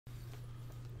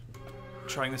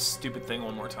trying this stupid thing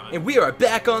one more time. And we are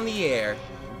back on the air.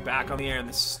 Back on the air in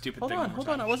this stupid thing. Hold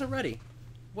on, I wasn't ready.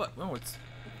 What? No, it's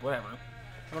whatever. I'm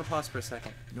gonna pause for a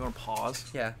second. You want to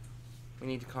pause? Yeah. We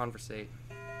need to conversate.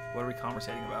 What are we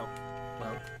conversating about?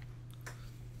 Well,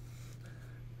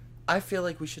 I feel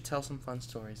like we should tell some fun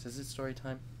stories. Is it story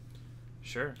time?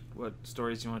 Sure. What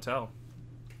stories do you want to tell?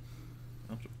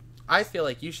 I feel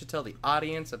like you should tell the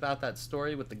audience about that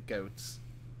story with the goats.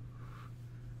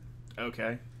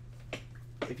 Okay.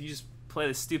 If you just play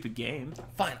this stupid game.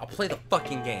 Fine, I'll play the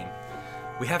fucking game.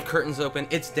 We have curtains open.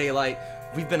 It's daylight.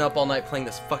 We've been up all night playing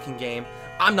this fucking game.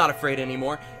 I'm not afraid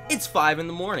anymore. It's 5 in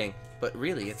the morning. But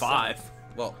really, it's 5.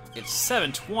 Well, it's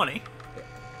 7:20.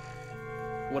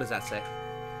 What does that say?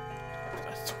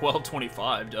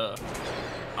 12:25. Duh.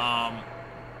 I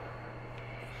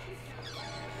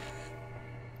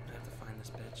have to find this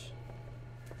bitch.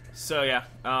 So yeah.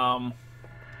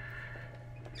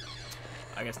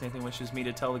 I guess Nathan wishes me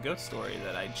to tell the goat story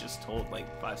that I just told like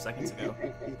 5 seconds ago.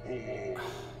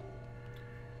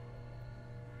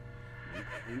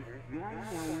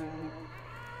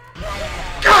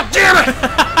 God damn it!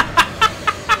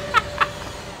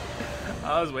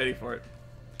 I was waiting for it.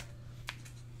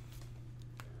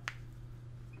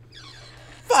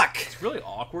 Fuck! It's really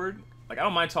awkward. Like, I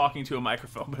don't mind talking to a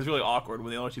microphone, but it's really awkward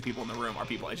when the only 2 people in the room are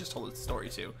people I just told the story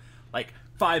to. Like,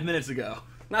 5 minutes ago.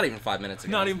 Not even 5 minutes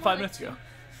ago. Not even 5 minutes ago.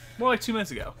 More like 2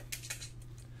 minutes ago.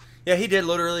 Yeah, he did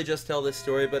literally just tell this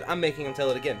story, but I'm making him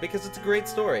tell it again because it's a great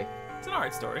story. It's an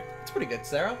alright story. It's pretty good,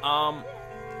 Sarah.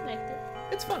 Liked it.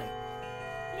 It's funny.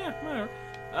 Yeah, whatever.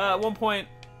 At one point,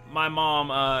 my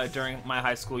mom, during my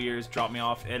high school years, dropped me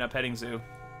off in a petting zoo.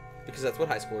 Because that's what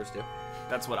high schoolers do.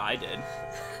 That's what I did.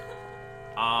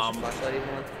 Flashlight even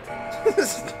on?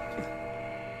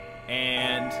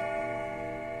 And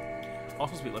I'm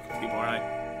supposed to be looking for people, aren't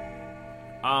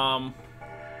I?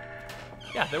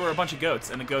 Yeah, there were a bunch of goats,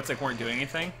 and the goats like weren't doing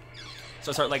anything.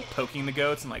 So I started like poking the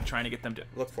goats and like trying to get them to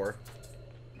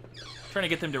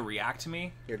react to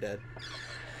me. You're dead.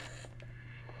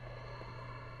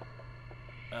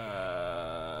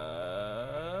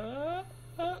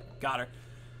 Got her.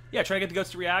 Yeah, trying to get the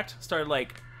goats to react. Started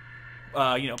like,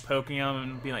 you know, poking them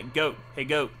and being like, "Goat, hey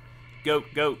goat, goat,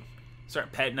 goat."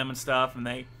 Start petting them and stuff, and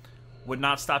they would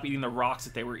not stop eating the rocks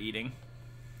that they were eating.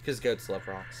 Because goats love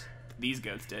rocks. These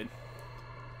goats did.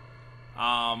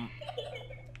 Are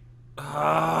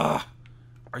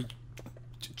you?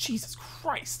 Jesus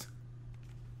Christ!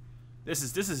 This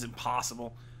is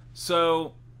impossible.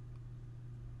 So,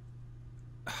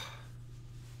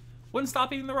 wouldn't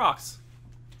stop eating the rocks,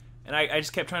 and I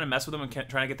just kept trying to mess with them and kept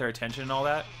trying to get their attention and all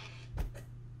that,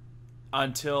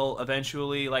 until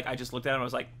eventually, like, I just looked at them and I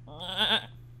was like,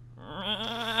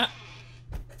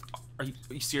 Are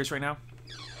you serious right now?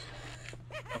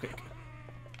 Okay.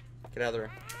 Get out of the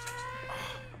room.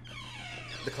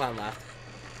 The clown laughed.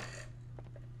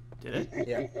 Did it?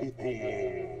 Yeah.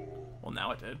 Well, now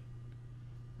it did.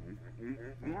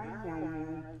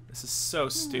 This is so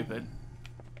stupid.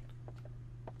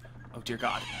 Oh, dear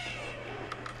God.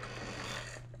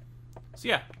 So,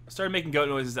 yeah. I started making goat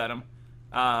noises at him.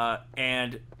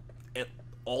 And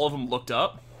all of them looked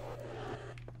up.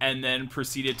 And then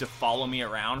proceeded to follow me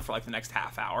around for, like, the next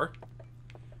half hour.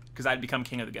 Because I'd become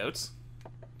king of the goats.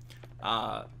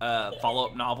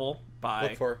 Follow-up novel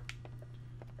by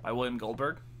William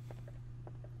Goldberg.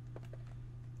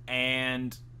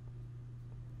 And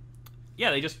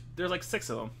yeah, there's like 6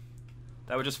 of them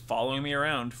that were just following me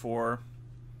around for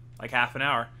like half an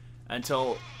hour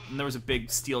until there was a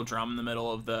big steel drum in the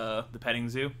middle of the petting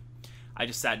zoo. I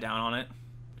just sat down on it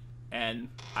and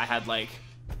I had like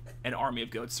an army of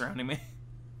goats surrounding me.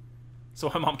 So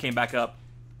when my mom came back up,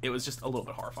 it was just a little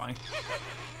bit horrifying.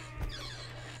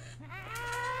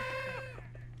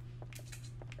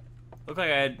 Looked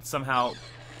like I had somehow...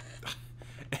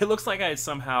 It looks like I had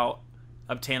somehow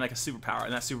obtained like a superpower,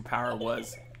 and that superpower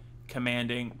was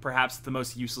commanding perhaps the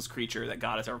most useless creature that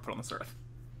God has ever put on this earth.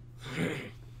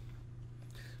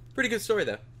 Pretty good story,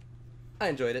 though. I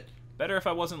enjoyed it. Better if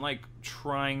I wasn't like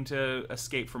trying to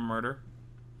escape from murder.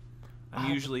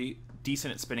 I'm usually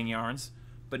decent at spinning yarns,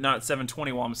 but not at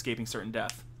 7:20 while I'm escaping certain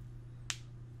death.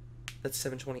 That's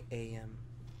 7:20 a.m.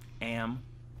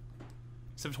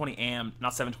 7:20 am,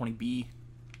 not 7:20 b.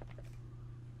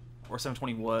 Or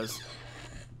 7:20 was.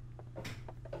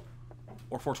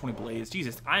 Or 4:20 blaze.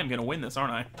 Jesus, I am gonna win this,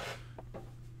 aren't I?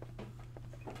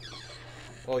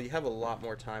 Well, you have a lot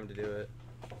more time to do it.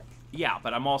 Yeah,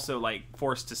 but I'm also like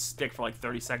forced to stick for like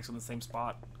 30 seconds in the same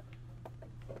spot.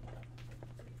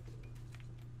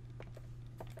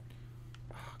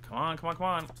 Come on, come on, come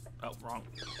on. Oh, wrong.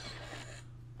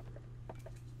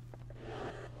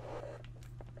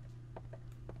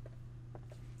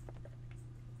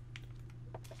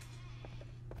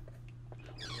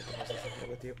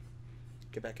 with you.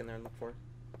 Get back in there and look for her.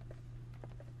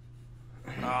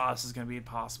 Oh, this is gonna be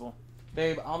impossible.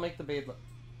 Babe, I'll make the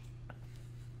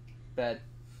bed.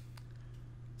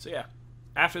 So yeah,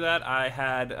 after that I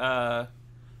had, I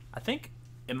think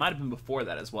it might have been before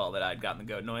that as well that I'd gotten the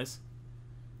goat noise,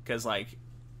 because like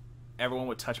everyone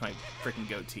would touch my freaking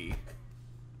goatee.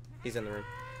 He's in the room.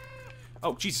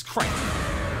 Oh Jesus Christ!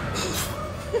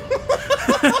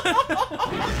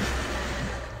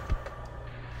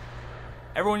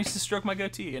 Everyone used to stroke my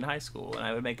goatee in high school, and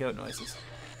I would make goat noises.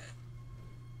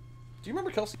 Do you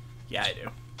remember Kelsey? Yeah, I do.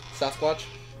 Sasquatch?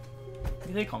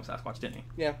 Yeah, they call him Sasquatch, didn't he?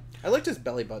 Yeah. I liked his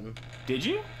belly button. Did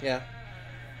you? Yeah.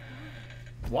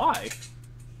 Why?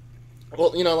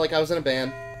 Well, you know, like I was in a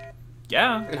band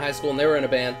Yeah. in high school, and they were in a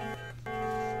band.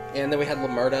 And then we had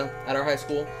Lamerta at our high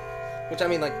school. Which, I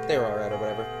mean, like, they were alright or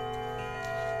whatever.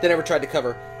 They never tried to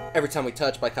cover Every Time We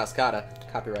Touch by Cascada.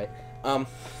 Copyright.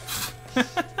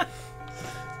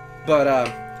 But,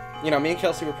 you know, me and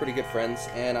Kelsey were pretty good friends,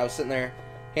 and I was sitting there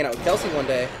hanging out with Kelsey one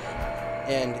day,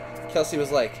 and Kelsey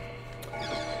was like,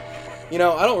 you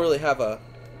know, I don't really have a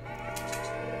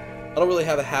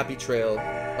happy trail,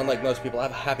 unlike most people. I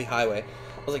have a happy highway.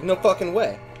 I was like, no fucking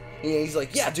way. And he's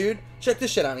like, yeah, dude, check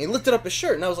this shit out. And he lifted up his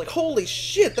shirt, and I was like, holy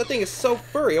shit, that thing is so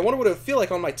furry. I wonder what it would feel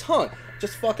like on my tongue,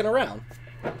 just fucking around.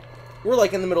 We're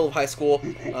like in the middle of high school.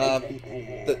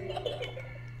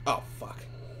 Oh, fuck.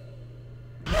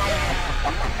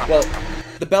 Well,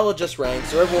 the bell had just rang,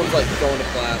 so everyone's like going to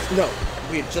class. No,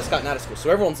 we had just gotten out of school, so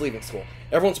everyone's leaving school.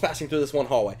 Everyone's passing through this one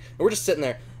hallway. And we're just sitting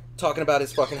there talking about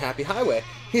his fucking happy highway.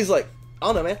 He's like, I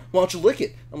don't know, man, why don't you lick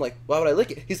it? I'm like, why would I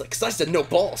lick it? He's like, 'cause I said no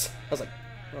balls. I was like,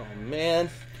 oh, man.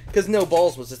 Because no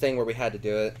balls was the thing where we had to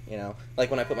do it, you know? Like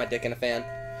when I put my dick in a fan.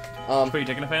 Put your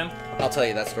dick in a fan? I'll tell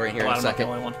you that story here in a I'm not the second.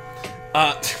 only one.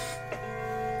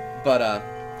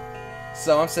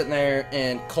 So I'm sitting there,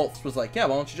 and Colt was like, yeah,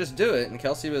 why don't you just do it? And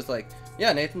Kelsey was like,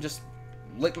 yeah, Nathan, just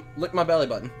lick my belly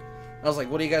button. I was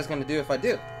like, what are you guys going to do if I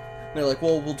do? And they're like,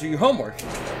 well, we'll do your homework.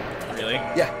 Really?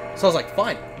 Yeah. So I was like,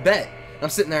 fine, bet. I'm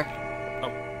sitting there.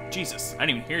 Oh, Jesus. I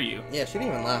didn't even hear you. Yeah, she didn't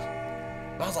even laugh.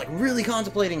 But I was like really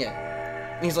contemplating it.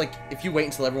 And he's like, if you wait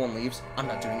until everyone leaves, I'm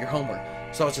not doing your homework.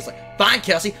 So I was just like, fine,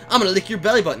 Kelsey, I'm going to lick your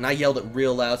belly button. I yelled it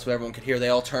real loud so everyone could hear. They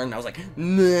all turned, and I was like,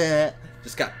 nah.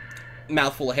 Just got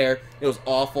mouthful of hair. It was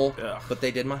awful. Ugh. But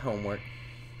they did my homework.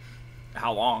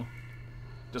 How long?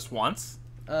 Just once?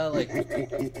 Like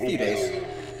a few days.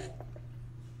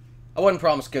 I wasn't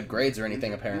promised good grades or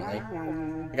anything, apparently.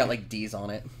 I got like D's on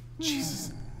it.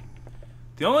 Jesus.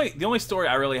 The only story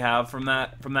I really have from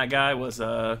that guy was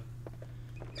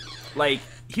like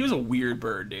he was a weird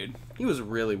bird, dude. He was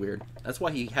really weird. That's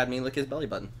why he had me lick his belly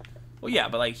button. Well, yeah,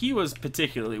 but like he was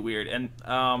particularly weird, and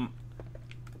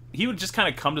he would just kind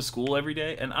of come to school every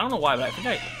day, and I don't know why, but I think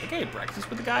I had breakfast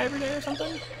with the guy every day or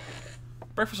something.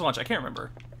 Breakfast or lunch, I can't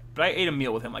remember, but I ate a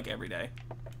meal with him like every day.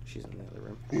 She's in the other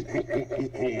room.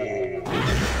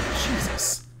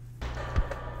 Jesus.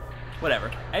 Whatever.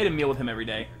 I ate a meal with him every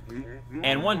day.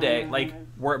 And one day, like,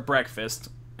 we're at breakfast,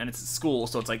 and it's at school,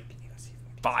 so it's like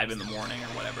 5 in the morning or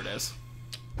whatever it is.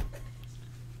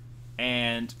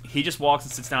 And he just walks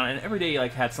and sits down, and every day he,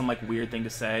 like, had some, like, weird thing to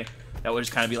say that would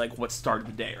just kind of be, like, what started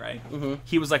the day, right? Mm-hmm.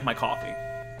 He was like my coffee.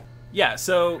 Yeah,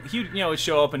 so he would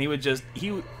show up, and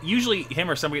usually him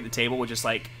or somebody at the table would just,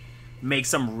 like, make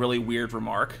some really weird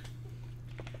remark,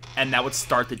 and that would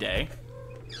start the day.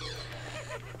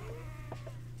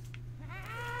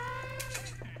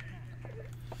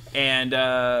 And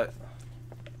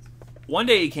one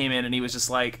day he came in and he was just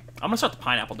like, I'm gonna start the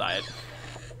pineapple diet.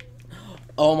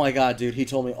 Oh my god, dude, he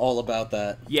told me all about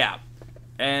that. Yeah.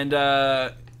 And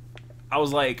I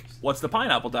was like, what's the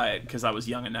pineapple diet? Because I was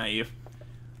young and naive.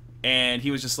 And he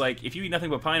was just like, if you eat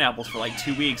nothing but pineapples for like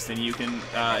 2 weeks, then you can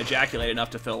ejaculate enough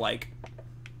to fill like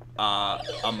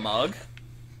a mug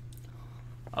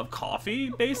of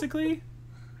coffee, basically.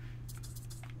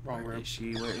 Wrong Where room. is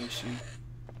she? Where is she?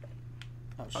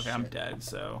 Oh, Okay, shit. I'm dead,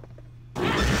 so...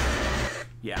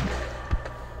 Yeah.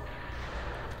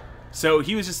 So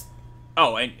he was just...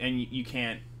 Oh, and you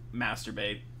can't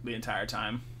masturbate the entire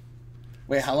time.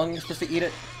 Wait, how long are you supposed to eat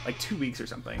it? Like 2 weeks or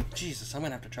something. Jesus, I'm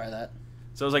gonna have to try that.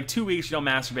 So it was like 2 weeks you don't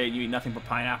masturbate, you eat nothing but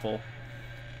pineapple.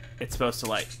 It's supposed to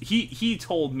like... He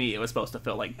told me it was supposed to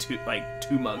fill like two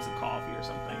mugs of coffee or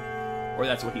something. Or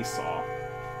that's what he saw.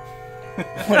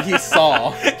 What he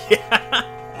saw.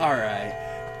 Yeah. Alright.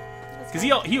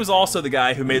 Because he was also the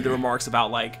guy who made the remarks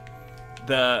about, like,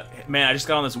 man, I just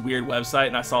got on this weird website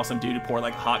and I saw some dude who poured,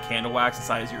 like, hot candle wax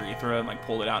inside his urethra and, like,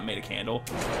 pulled it out and made a candle.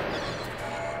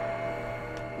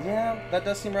 Yeah, that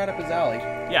does seem right up his alley.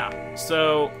 Yeah,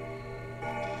 so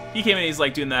he came in and he's,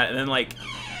 like, doing that, and then, like,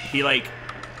 he, like,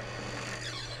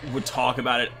 would talk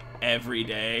about it every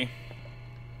day.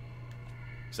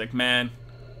 He's like, man,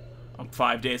 I'm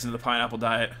 5 days into the pineapple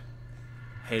diet.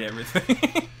 Hate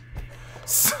everything.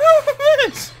 So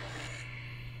bitch.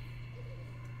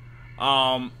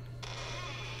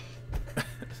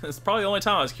 It's probably the only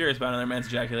time I was curious about another man's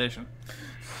ejaculation.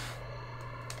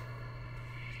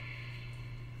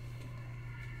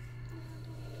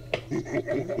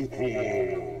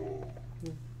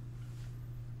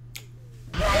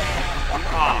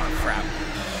 Oh, crap.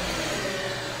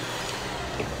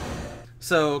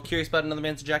 So, curious about another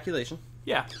man's ejaculation?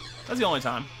 Yeah, that's the only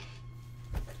time.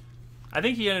 I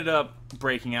think he ended up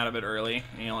breaking out a bit early,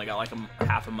 and he only got like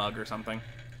half a mug or something.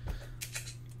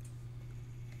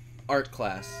 Art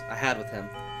class I had with him.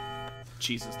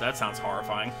 Jesus, that sounds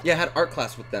horrifying. Yeah, I had art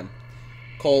class with them.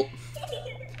 Colt,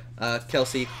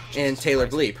 Kelsey, and Taylor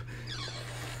Bleep.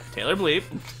 Taylor Bleep.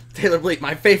 Taylor Bleep,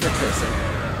 my favorite person.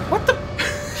 What the?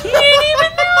 He didn't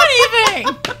even do anything!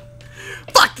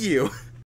 Fuck you!